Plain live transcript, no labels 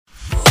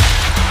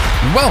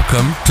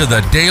Welcome to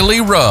the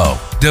Daily Row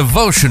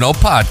Devotional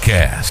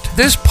Podcast.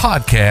 This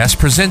podcast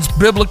presents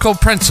biblical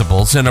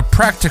principles in a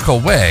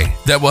practical way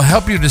that will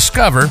help you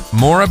discover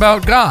more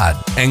about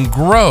God and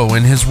grow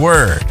in His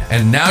Word.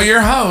 And now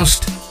your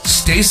host,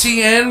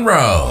 Stacey Ann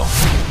Rowe.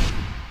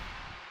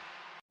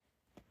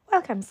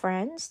 Welcome,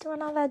 friends, to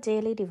another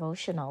daily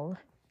devotional.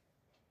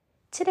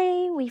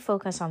 Today, we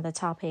focus on the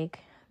topic,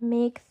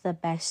 make the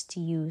best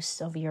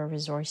use of your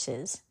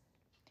resources.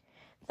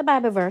 The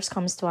Bible verse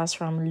comes to us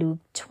from Luke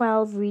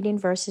 12, reading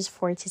verses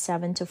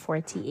 47 to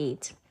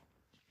 48.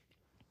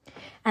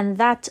 And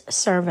that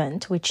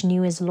servant which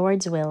knew his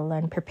Lord's will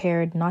and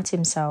prepared not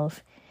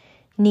himself,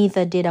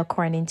 neither did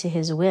according to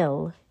his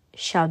will,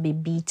 shall be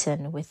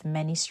beaten with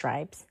many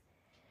stripes.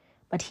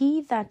 But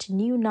he that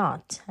knew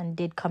not and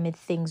did commit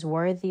things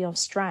worthy of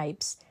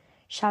stripes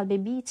shall be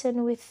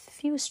beaten with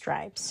few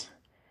stripes.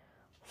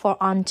 For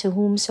unto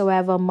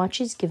whomsoever much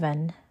is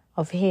given,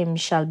 of him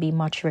shall be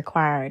much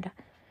required.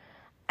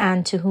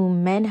 And to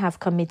whom men have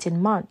committed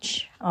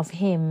much, of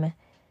him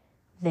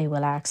they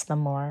will ask the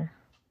more.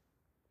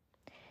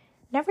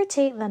 Never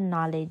take the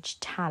knowledge,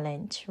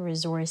 talent,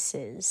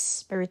 resources,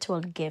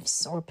 spiritual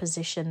gifts, or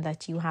position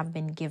that you have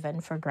been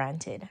given for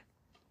granted.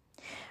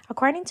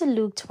 According to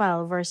Luke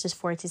 12, verses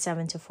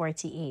 47 to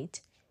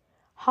 48,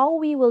 how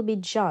we will be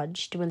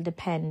judged will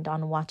depend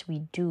on what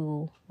we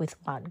do with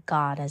what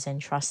God has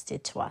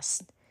entrusted to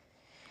us.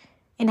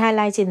 In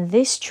highlighting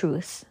this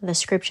truth, the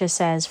scripture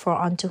says, For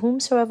unto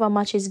whomsoever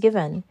much is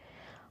given,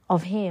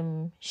 of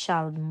him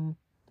shall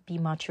be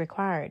much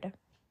required.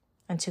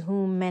 And to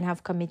whom men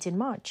have committed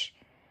much,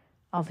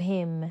 of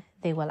him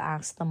they will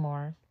ask the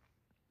more.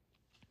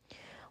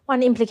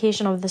 One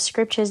implication of the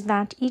scripture is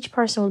that each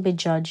person will be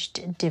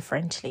judged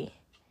differently.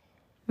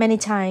 Many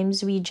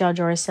times we judge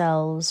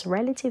ourselves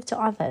relative to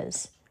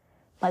others,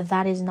 but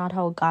that is not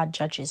how God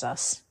judges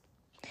us.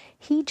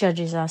 He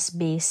judges us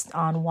based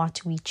on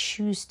what we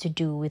choose to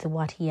do with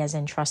what He has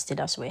entrusted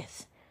us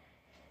with.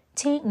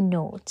 Take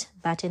note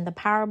that in the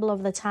parable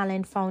of the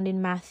talent found in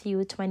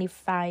Matthew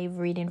 25,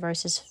 reading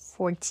verses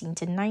 14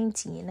 to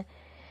 19,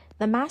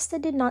 the master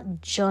did not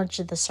judge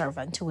the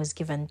servant who was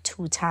given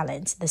 2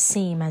 talents the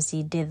same as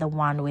he did the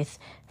one with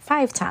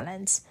 5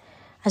 talents,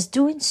 as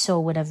doing so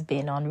would have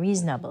been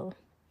unreasonable.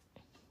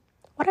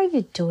 What are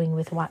you doing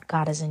with what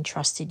God has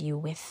entrusted you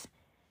with?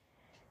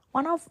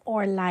 One of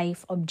our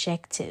life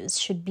objectives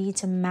should be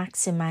to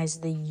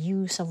maximize the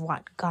use of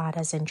what God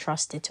has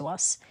entrusted to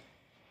us.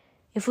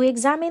 If we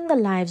examine the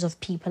lives of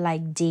people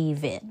like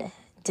David,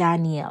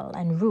 Daniel,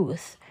 and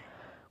Ruth,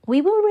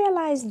 we will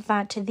realize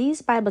that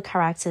these Bible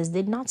characters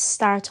did not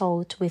start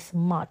out with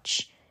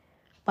much,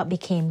 but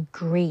became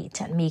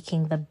great at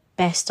making the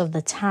best of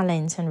the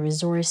talents and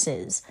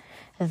resources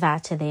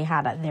that they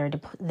had at their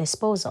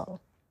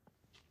disposal.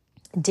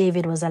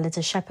 David was a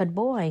little shepherd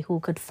boy who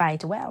could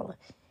fight well.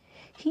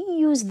 He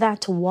used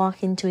that to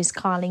walk into his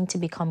calling to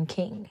become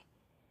king.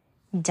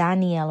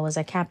 Daniel was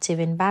a captive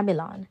in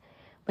Babylon,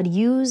 but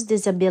used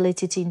his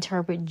ability to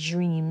interpret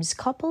dreams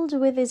coupled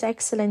with his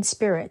excellent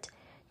spirit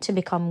to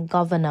become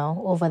governor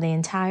over the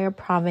entire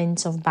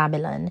province of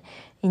Babylon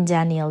in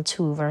Daniel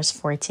 2, verse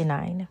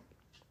 49.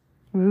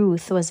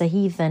 Ruth was a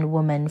heathen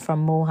woman from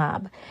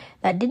Moab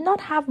that did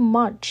not have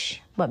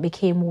much but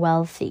became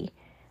wealthy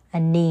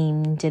and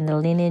named in the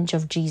lineage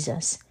of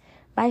Jesus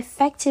by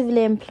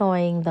effectively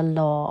employing the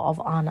law of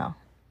honor.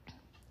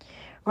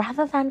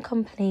 Rather than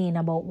complain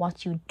about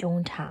what you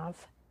don't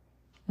have,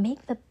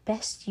 make the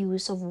best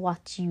use of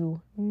what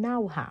you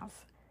now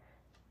have.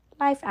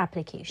 Life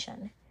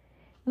application.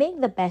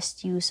 Make the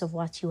best use of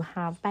what you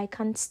have by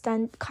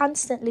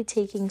constantly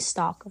taking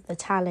stock of the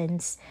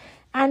talents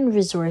and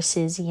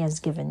resources He has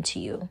given to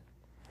you.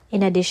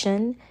 In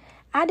addition,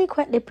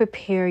 adequately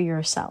prepare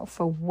yourself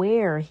for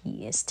where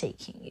He is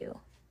taking you.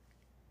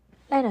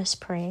 Let us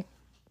pray.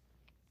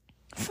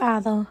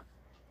 Father,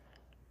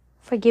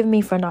 forgive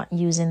me for not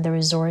using the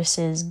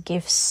resources,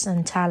 gifts,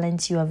 and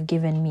talents You have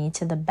given me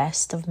to the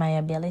best of my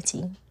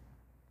ability.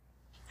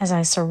 As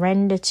I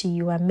surrender to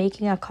You, I'm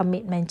making a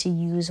commitment to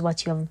use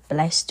what You have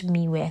blessed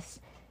me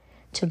with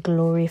to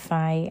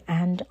glorify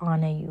and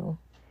honor You.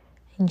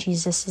 In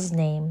Jesus'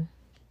 name,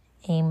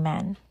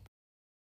 amen.